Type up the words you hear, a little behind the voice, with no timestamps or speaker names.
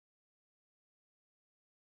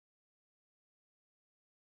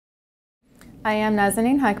I am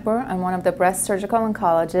Nazanin Khakpour. I'm one of the breast surgical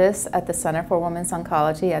oncologists at the Center for Women's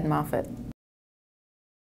Oncology at Moffitt.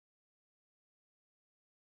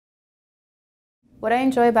 What I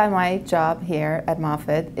enjoy about my job here at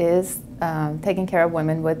Moffitt is taking care of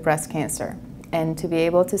women with breast cancer, and to be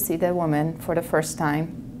able to see the woman for the first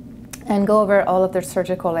time and go over all of their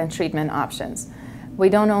surgical and treatment options. We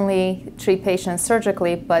don't only treat patients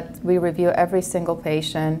surgically, but we review every single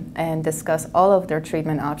patient and discuss all of their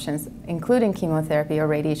treatment options, including chemotherapy or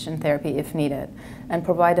radiation therapy if needed, and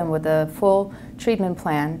provide them with a full treatment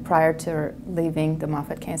plan prior to leaving the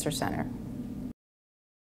Moffitt Cancer Center.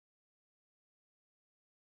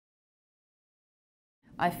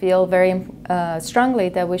 I feel very strongly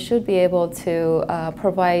that we should be able to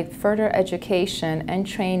provide further education and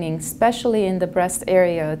training, especially in the breast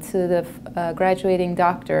area, to the graduating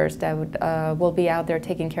doctors that will be out there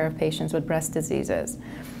taking care of patients with breast diseases.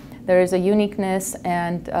 There is a uniqueness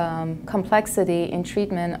and complexity in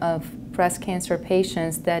treatment of breast cancer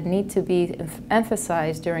patients that need to be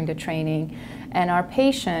emphasized during the training. And our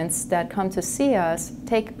patients that come to see us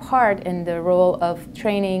take part in the role of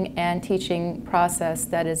training and teaching process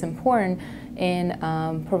that is important in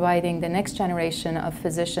providing the next generation of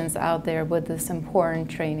physicians out there with this important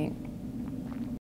training.